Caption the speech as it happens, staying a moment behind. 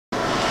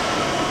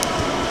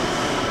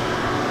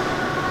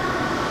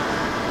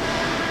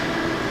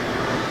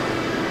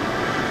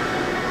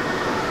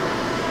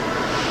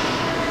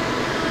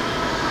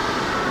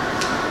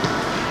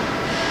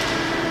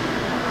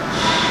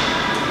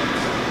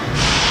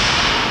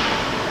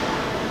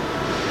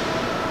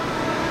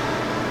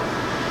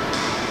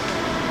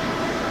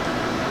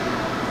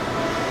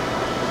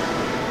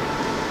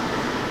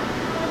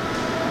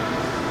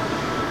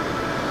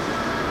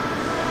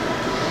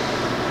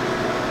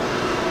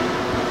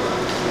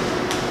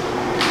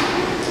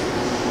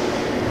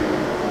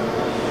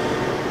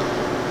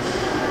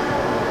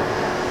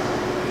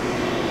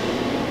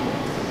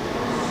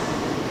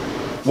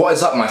What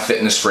is up, my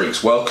fitness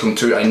freaks? Welcome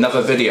to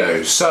another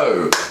video.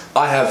 So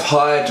I have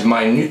hired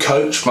my new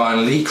coach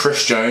finally,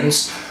 Chris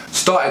Jones.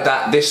 Started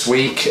that this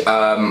week,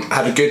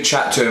 had a good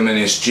chat to him in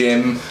his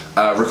gym,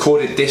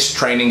 recorded this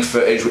training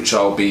footage which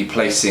I'll be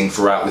placing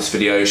throughout this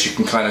video so you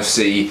can kind of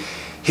see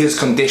his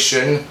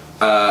condition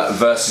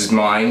versus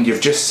mine. You've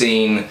just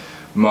seen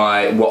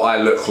what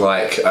I look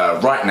like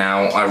right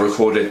now. I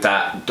recorded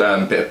that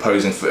bit of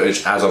posing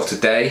footage as of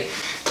today,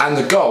 and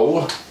the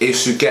goal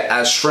is to get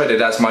as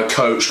shredded as my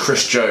coach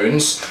Chris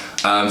Jones.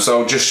 So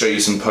I'll just show you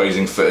some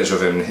posing footage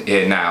of him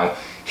here now.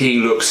 He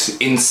looks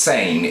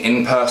insane.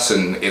 In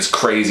person, it's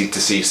crazy to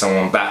see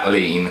someone that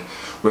lean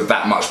with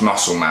that much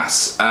muscle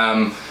mass.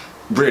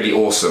 Really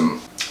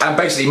awesome. And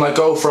basically my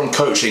goal from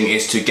coaching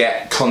is to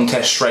get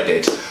contest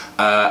shredded,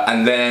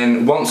 and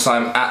then once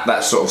I'm at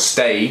that sort of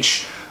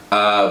stage,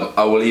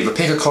 I will either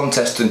pick a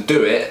contest and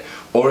do it,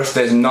 or if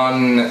there's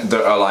none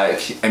that are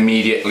like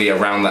immediately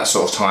around that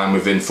sort of time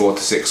within 4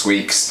 to 6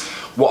 weeks,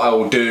 what I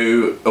will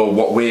do, or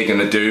what we're going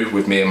to do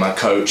with me and my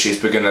coach,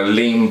 is we're going to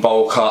lean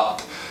bulk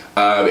up,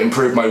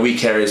 improve my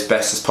weak areas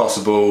best as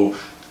possible,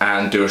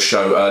 and do a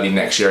show early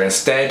next year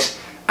instead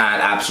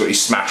and absolutely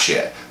smash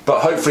it.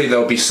 But hopefully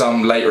there'll be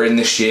some later in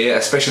this year,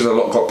 especially as a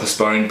lot got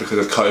postponed because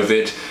of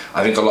COVID.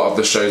 I think a lot of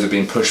the shows have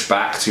been pushed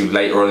back to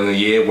later on in the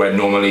year where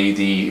normally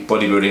the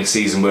bodybuilding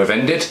season would have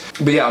ended.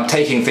 But yeah, I'm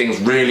taking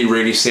things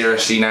really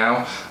seriously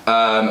now,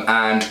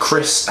 and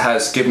Chris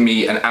has given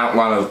me an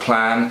outline of a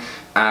plan,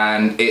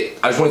 and I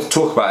just wanted to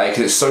talk about it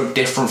because it's so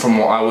different from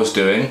what I was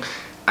doing.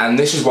 And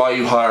this is why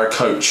you hire a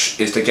coach,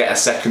 is to get a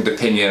second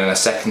opinion and a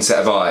second set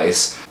of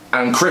eyes.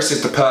 And Chris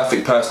is the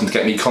perfect person to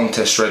get me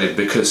contest shredded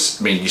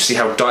because, I mean, you see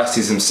how diced he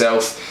is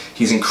himself.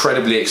 He's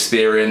incredibly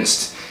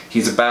experienced.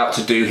 He's about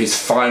to do his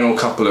final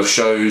couple of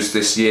shows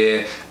this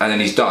year and then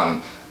he's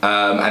done.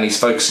 And he's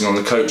focusing on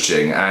the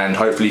coaching, and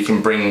hopefully he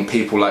can bring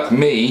people like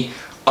me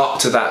up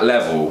to that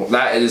level.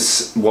 That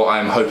is what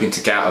I'm hoping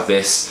to get out of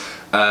this.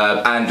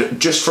 And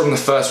just from the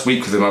first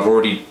week with him, I've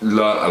already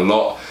learnt a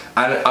lot.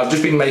 And I've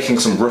just been making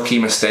some rookie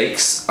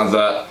mistakes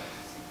that,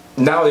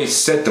 now that he's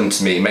said them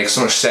to me, it makes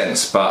so much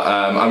sense, but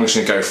I'm just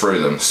going to go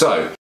through them.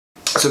 So,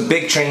 some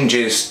big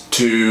changes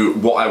to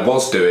what I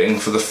was doing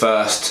for the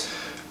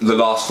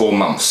last 4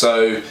 months.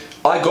 So,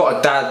 I got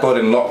a dad bod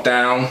in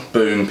lockdown,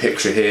 boom,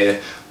 picture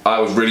here. I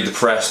was really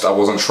depressed, I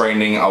wasn't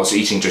training, I was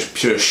eating just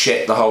pure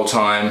shit the whole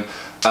time.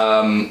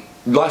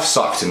 Life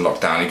sucked in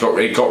lockdown.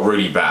 It got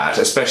really bad,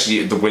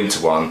 especially the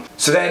winter one.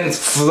 So then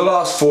for the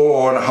last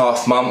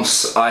 4.5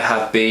 months I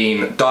have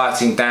been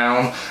dieting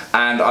down,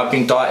 and I've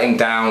been dieting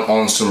down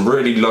on some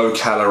really low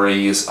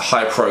calories,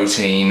 high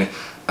protein,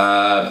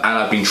 and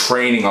I've been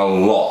training a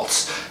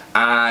lot.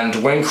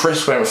 And when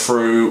Chris went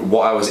through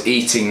what I was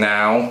eating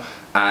now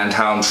and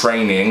how I'm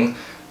training,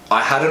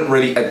 I hadn't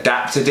really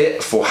adapted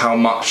it for how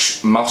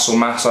much muscle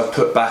mass I've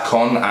put back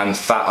on and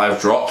fat I've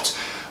dropped.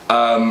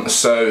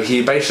 So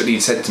he basically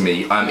said to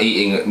me, I'm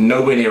eating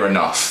nowhere near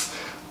enough,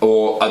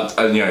 or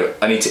you know,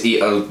 I need to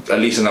eat at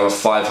least another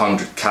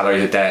 500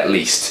 calories a day at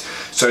least.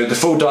 So the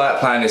full diet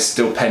plan is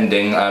still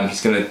pending.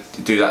 He's going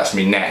to do that for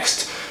me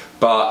next.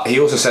 But he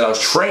also said I was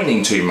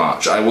training too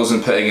much. I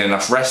wasn't putting in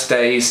enough rest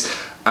days,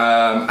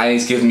 and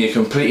he's given me a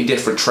completely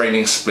different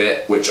training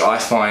split, which I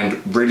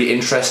find really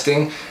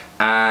interesting,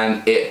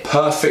 and it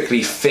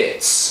perfectly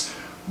fits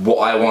what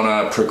I want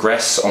to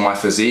progress on my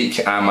physique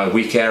and my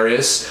weak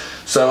areas.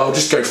 So I'll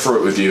just go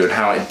through it with you and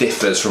how it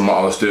differs from what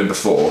I was doing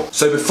before.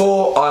 So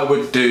before I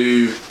would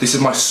do, this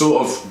is my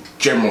sort of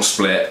general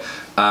split,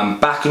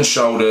 back and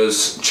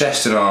shoulders,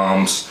 chest and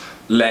arms,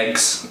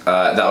 legs,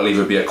 that'll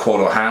either be a quad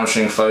or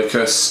hamstring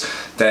focus,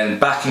 then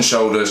back and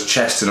shoulders,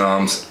 chest and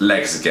arms,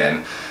 legs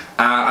again.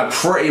 I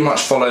pretty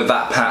much follow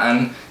that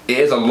pattern. It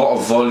is a lot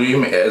of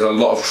volume, it is a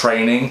lot of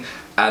training,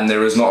 and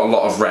there is not a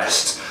lot of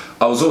rest.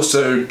 I was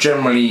also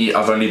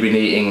I've only been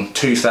eating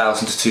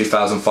 2,000 to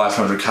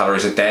 2,500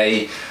 calories a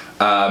day,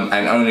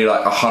 and only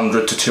like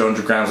 100 to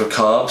 200 grams of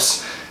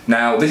carbs.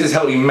 Now this has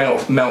helped me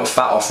melt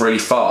fat off really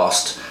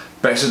fast,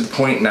 but it's at the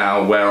point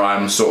now where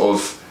I'm sort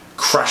of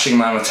crashing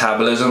my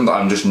metabolism, that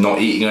I'm just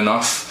not eating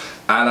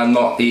enough, and I'm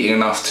not eating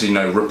enough to, you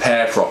know,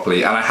 repair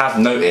properly. And I have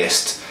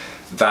noticed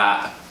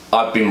that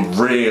I've been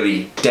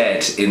really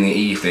dead in the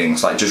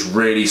evenings, like just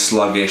really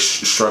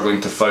sluggish,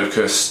 struggling to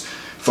focus,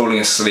 falling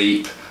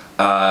asleep,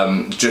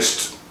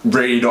 just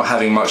really not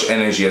having much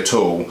energy at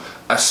all,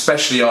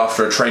 especially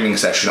after a training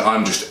session.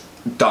 I'm just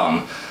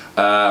done,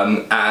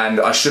 and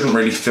I shouldn't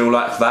really feel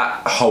like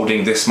that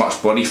holding this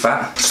much body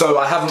fat. So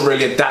I haven't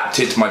really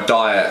adapted my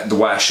diet the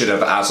way I should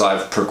have as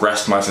I've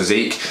progressed my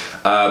physique.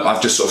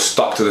 I've just sort of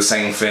stuck to the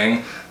same thing,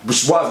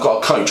 which is why I've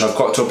got a coach. I've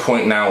got to a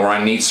point now where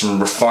I need some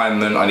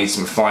refinement, I need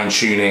some fine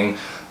tuning,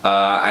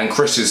 and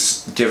Chris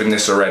is giving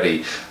this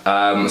already.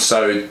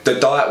 So the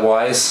diet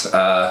wise,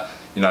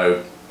 you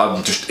know,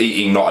 I'm just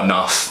eating not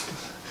enough.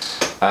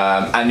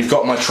 And you've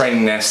got my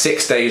training there,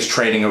 6 days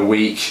training a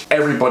week,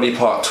 every body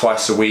part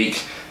twice a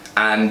week,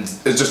 and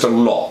it's just a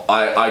lot.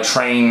 I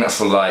train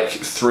for like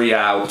 2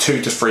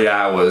 to 3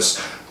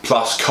 hours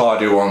plus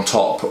cardio on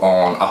top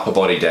on upper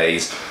body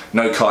days,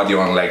 no cardio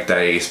on leg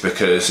days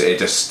because it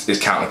just is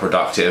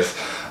counterproductive.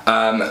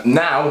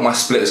 Now my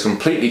split has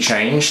completely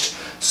changed,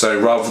 so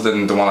rather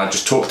than the one I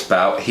just talked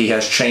about, he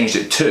has changed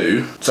it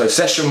to, so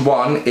session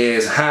 1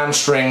 is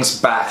hamstrings,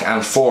 back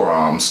and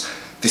forearms.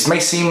 This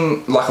may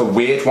seem like a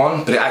weird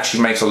one, but it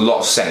actually makes a lot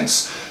of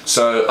sense.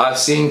 So I've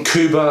seen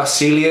Kuba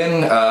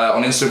Celian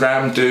on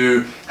Instagram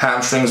do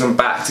hamstrings and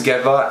back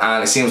together,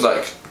 and it seems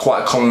like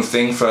quite a common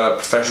thing for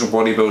professional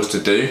bodybuilders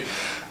to do.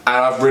 And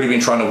I've really been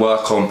trying to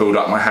work on build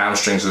up my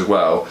hamstrings as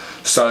well.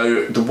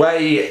 So the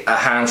way a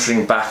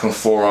hamstring, back and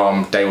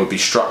forearm day would be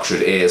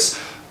structured is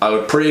I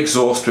would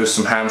pre-exhaust with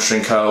some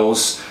hamstring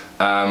curls,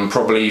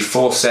 probably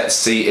 4 sets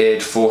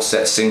seated, 4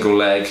 sets single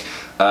leg,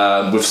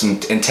 with some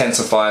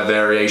intensifier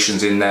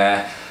variations in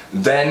there.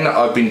 Then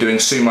I've been doing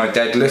sumo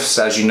deadlifts,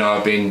 as you know.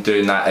 I've been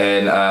doing that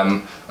in,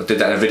 I did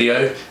that in a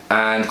video,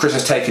 and Chris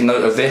has taken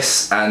note of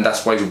this, and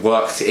that's why he's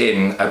worked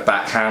in a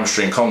back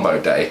hamstring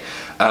combo day,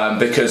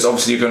 because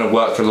obviously you're going to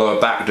work your lower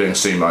back doing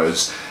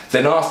sumos.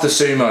 Then after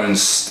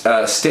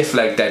sumos, stiff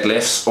leg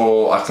deadlifts,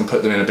 or I can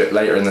put them in a bit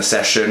later in the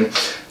session.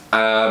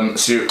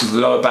 So your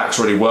lower back's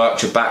already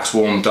worked, your back's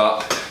warmed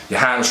up, your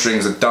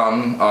hamstrings are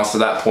done after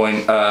that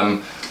point.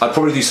 I'd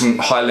probably do some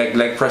high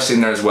leg press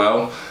in there as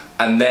well,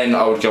 and then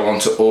I would go on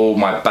to all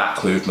my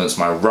back movements,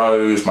 my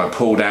rows, my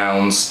pull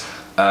downs,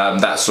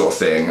 that sort of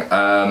thing.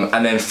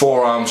 And then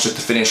forearms just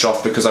to finish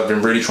off, because I've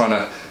been really trying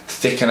to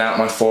thicken out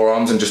my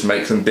forearms and just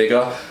make them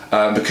bigger,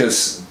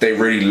 because they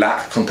really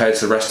lack compared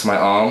to the rest of my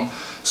arm.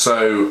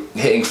 So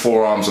hitting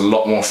forearms a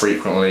lot more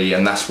frequently,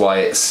 and that's why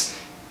it's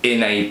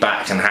in a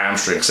back and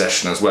hamstring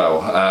session as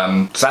well.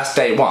 So that's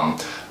day 1.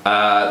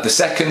 The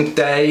second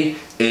day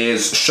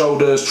is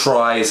shoulders,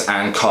 tries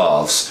and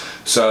calves.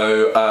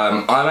 So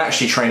I'm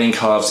actually training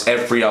calves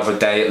every other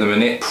day at the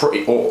minute,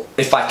 or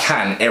if I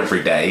can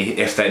every day,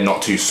 if they're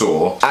not too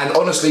sore. And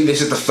honestly,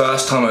 this is the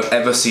first time I've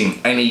ever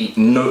seen any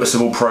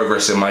noticeable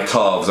progress in my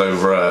calves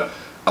over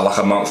like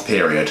a month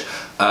period.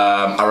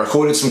 I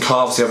recorded some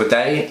calves the other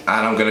day,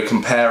 and I'm going to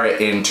compare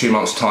it in 2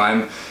 months'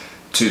 time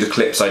to the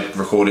clips I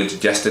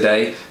recorded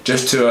yesterday,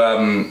 just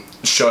to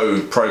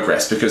show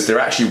progress, because they're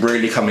actually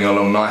really coming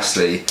along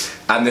nicely,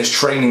 and this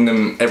training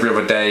them every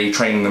other day,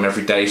 training them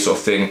every day sort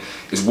of thing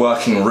is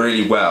working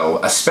really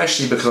well,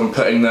 especially because I'm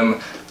putting them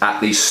at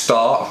the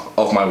start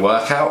of my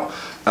workout.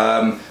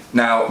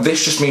 Now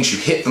this just means you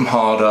hit them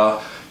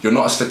harder, you're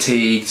not as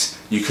fatigued,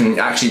 you can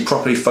actually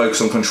properly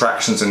focus on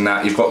contractions and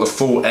that, you've got the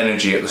full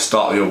energy at the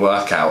start of your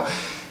workout.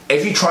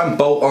 If you try and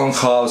bolt on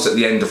calves at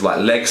the end of like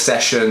leg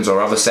sessions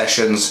or other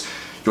sessions,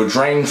 you're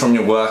drained from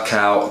your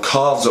workout.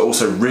 Calves are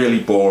also really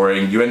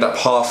boring. You end up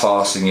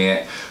half-assing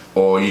it,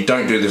 or you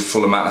don't do the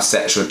full amount of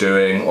sets you're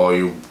doing, or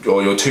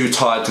you're too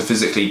tired to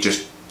physically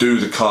just do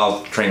the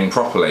calf training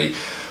properly.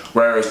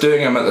 Whereas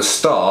doing them at the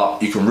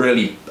start, you can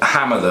really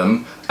hammer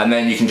them, and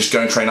then you can just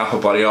go and train upper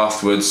body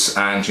afterwards,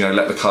 and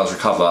let the calves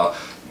recover,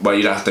 where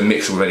you don't have to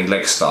mix it with any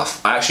leg stuff.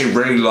 I actually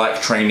really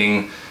like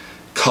training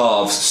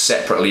calves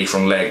separately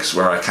from legs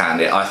where I can.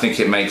 I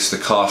think it makes the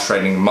calf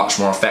training much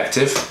more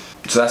effective.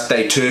 So that's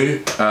day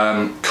 2,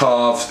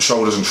 calves,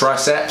 shoulders and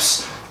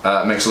triceps,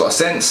 makes a lot of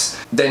sense.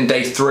 Then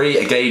day 3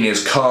 again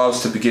is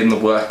calves to begin the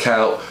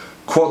workout,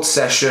 quad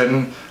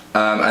session,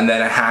 and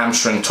then a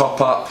hamstring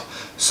top up.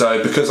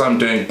 So because I'm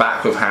doing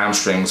back with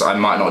hamstrings, I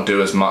might not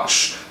do as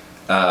much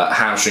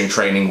hamstring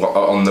training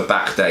on the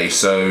back day.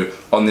 So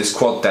on this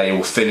quad day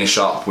we'll finish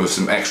up with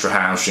some extra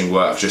hamstring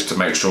work just to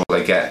make sure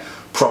they get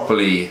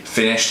properly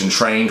finished and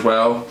trained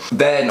well.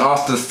 Then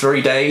after the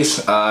 3 days,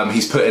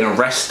 he's put in a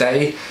rest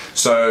day.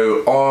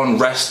 So on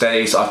rest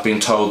days I've been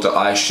told that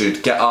I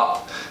should get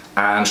up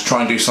and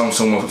try and do some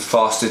sort of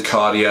fasted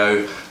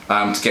cardio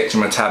to get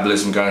your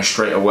metabolism going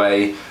straight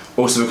away.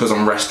 Also, because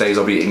on rest days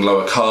I'll be eating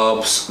lower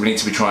carbs, we need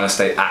to be trying to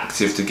stay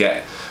active to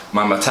get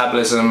my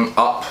metabolism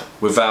up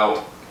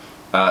without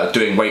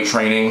doing weight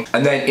training.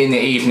 And then in the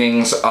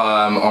evenings,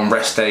 on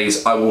rest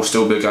days, I will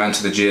still be going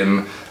to the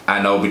gym,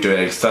 and I'll be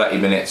doing 30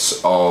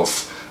 minutes of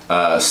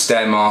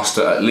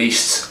Stairmaster, at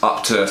least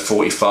up to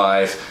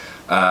 45,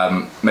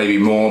 maybe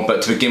more,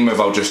 but to begin with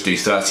I'll just do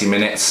 30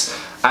 minutes.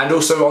 And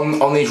also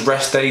on these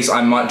rest days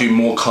I might do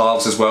more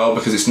calves as well,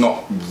 because it's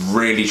not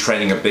really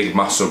training a big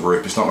muscle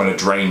group, it's not going to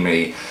drain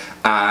me,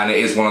 and it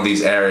is one of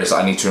these areas that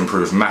I need to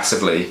improve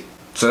massively.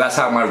 So that's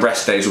how my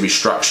rest days will be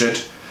structured.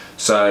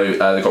 So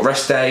they've got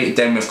rest day,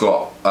 then we've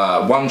got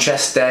one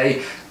chest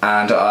day,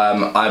 and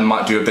I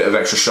might do a bit of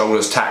extra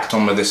shoulders tacked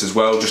on with this as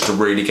well, just to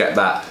really get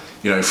that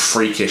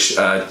freakish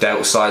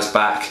delt size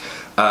back.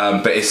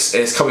 But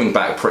it's coming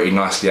back pretty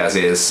nicely as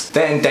is.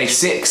 Then day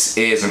 6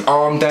 is an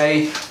arm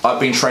day. I've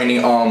been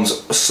training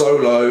arms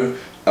solo,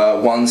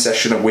 1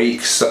 session a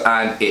week,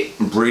 and it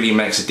really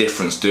makes a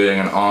difference doing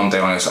an arm day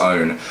on its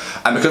own.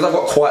 And because I've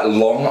got quite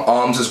long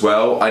arms as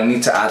well, I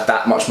need to add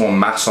that much more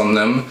mass on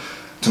them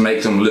to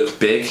make them look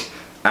big,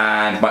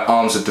 and my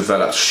arms have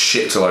developed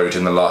shitload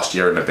in the last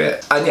year and a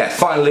bit. And yeah,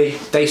 finally,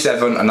 day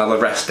 7, another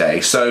rest day.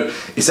 So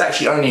it's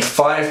actually only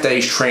 5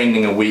 days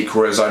training a week,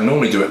 whereas I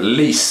normally do at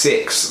least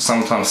 6,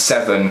 sometimes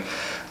 7.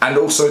 and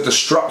also the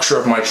structure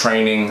of my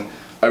training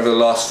over the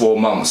last 4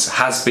 months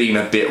has been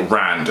a bit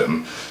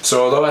random.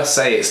 So although I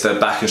say it's the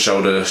back and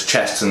shoulders,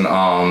 chest and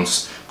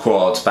arms,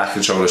 quads, back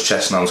and shoulders,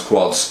 chest and arms,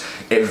 quads,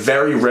 it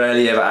very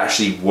rarely ever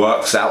actually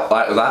works out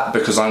like that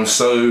because I'm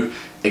so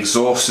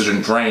exhausted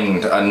and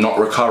drained and not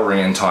recovering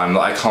in time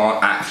that I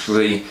can't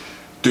actually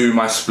do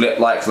my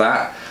split like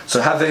that. So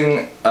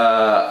having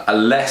a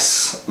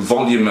less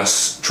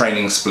voluminous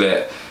training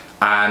split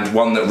and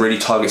one that really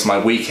targets my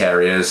weak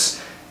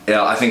areas,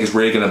 I think is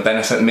really going to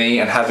benefit me,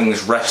 and having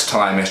this rest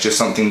time is just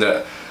something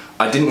that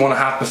I didn't want to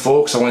have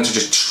before because I wanted to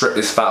just strip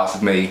this fat off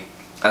of me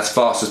as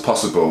fast as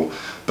possible.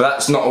 But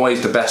that's not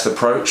always the best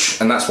approach,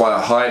 and that's why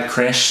I hired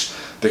Chris,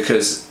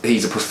 because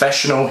he's a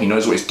professional, he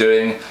knows what he's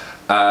doing,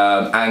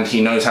 and he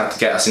knows how to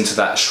get us into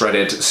that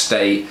shredded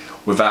state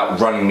without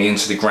running me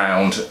into the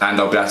ground, and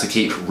I'll be able to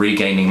keep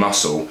regaining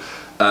muscle.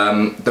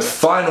 The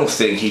final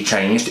thing he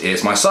changed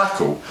is my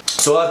cycle.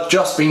 So I've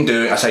I've been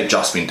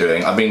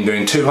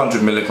doing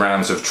 200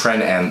 milligrams of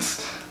tren nth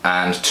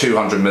and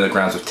 200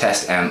 milligrams of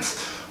test nth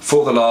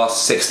for the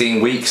last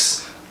 16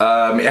 weeks.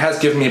 It has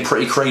given me a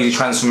pretty crazy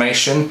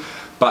transformation,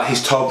 but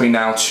he's told me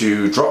now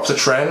to drop the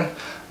tren,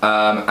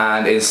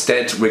 and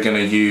instead we're going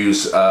to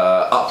use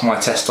up my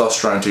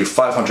testosterone to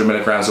 500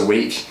 milligrams a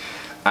week,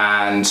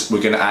 and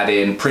we're going to add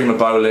in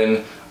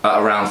primobolan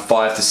around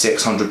 500 to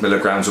 600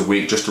 milligrams a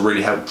week, just to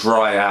really help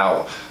dry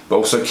out but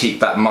also keep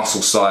that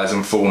muscle size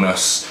and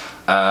fullness.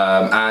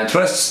 And to be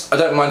honest, I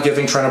don't mind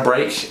giving tren a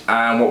break,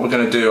 and what we're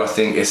going to do, I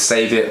think, is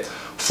save it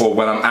for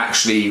when I'm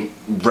actually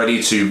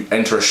ready to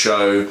enter a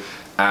show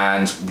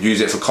and use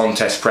it for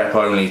contest prep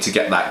only, to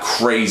get that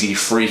crazy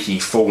freaky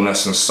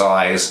fullness and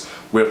size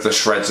with the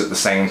shreds at the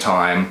same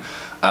time.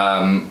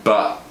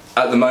 But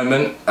at the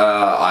moment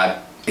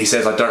he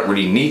says I don't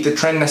really need the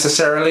tren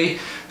necessarily,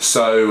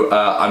 so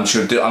I'm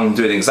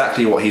doing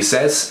exactly what he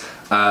says,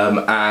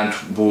 and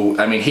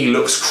he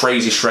looks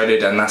crazy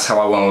shredded, and that's how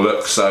I want to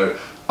look, so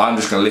I'm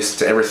just going to listen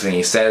to everything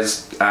he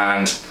says.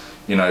 And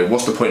you know,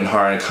 what's the point in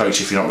hiring a coach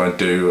if you're not going to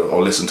do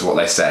or listen to what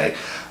they say?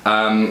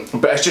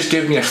 But it's just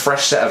given me a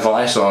fresh set of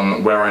advice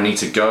on where I need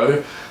to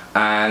go,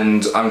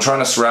 and I'm trying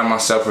to surround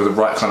myself with the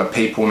right kind of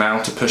people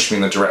now to push me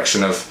in the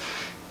direction of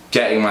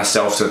getting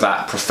myself to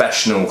that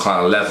professional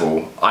kind of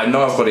level. I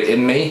know I've got it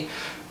in me.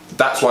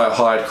 That's why I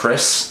hired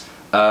Chris.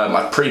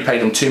 I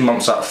prepaid him 2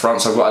 months up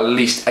front, so I've got at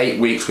least 8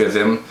 weeks with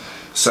him.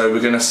 So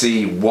we're going to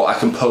see what I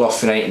can pull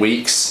off in 8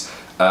 weeks.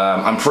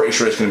 I'm pretty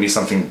sure it's going to be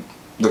something,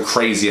 the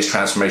craziest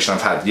transformation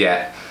I've had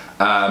yet.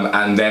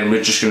 And then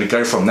we're just going to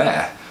go from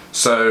there.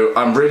 So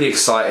I'm really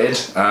excited.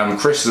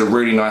 Chris is a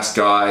really nice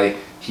guy.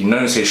 He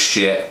knows his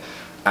shit.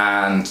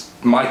 And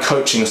my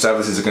coaching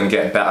services are going to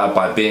get better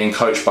by being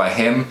coached by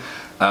him.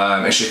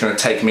 It's just going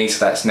to take me to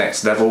that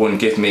next level and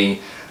give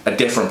me a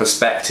different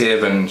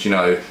perspective, and you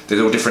know, there's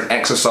all different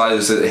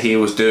exercises that he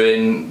was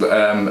doing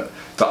that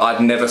I'd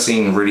never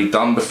seen really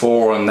done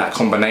before, and that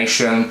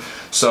combination.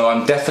 So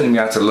I'm definitely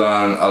going to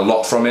learn a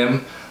lot from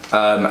him,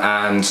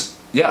 and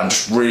yeah, I'm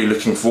just really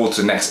looking forward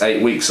to the next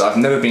 8 weeks. I've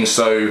never been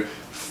so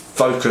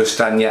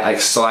focused and yet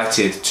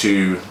excited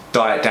to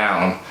diet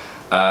down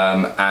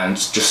and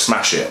just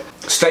smash it.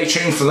 Stay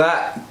tuned for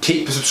that,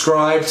 keep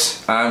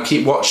subscribed,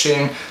 keep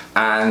watching,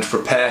 and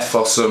prepare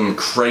for some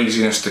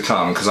craziness to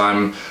come, because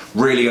I'm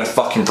really gonna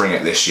fucking bring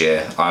it this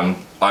year.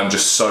 I'm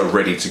just so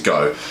ready to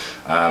go.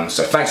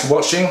 So thanks for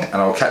watching, and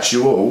I'll catch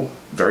you all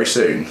very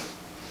soon.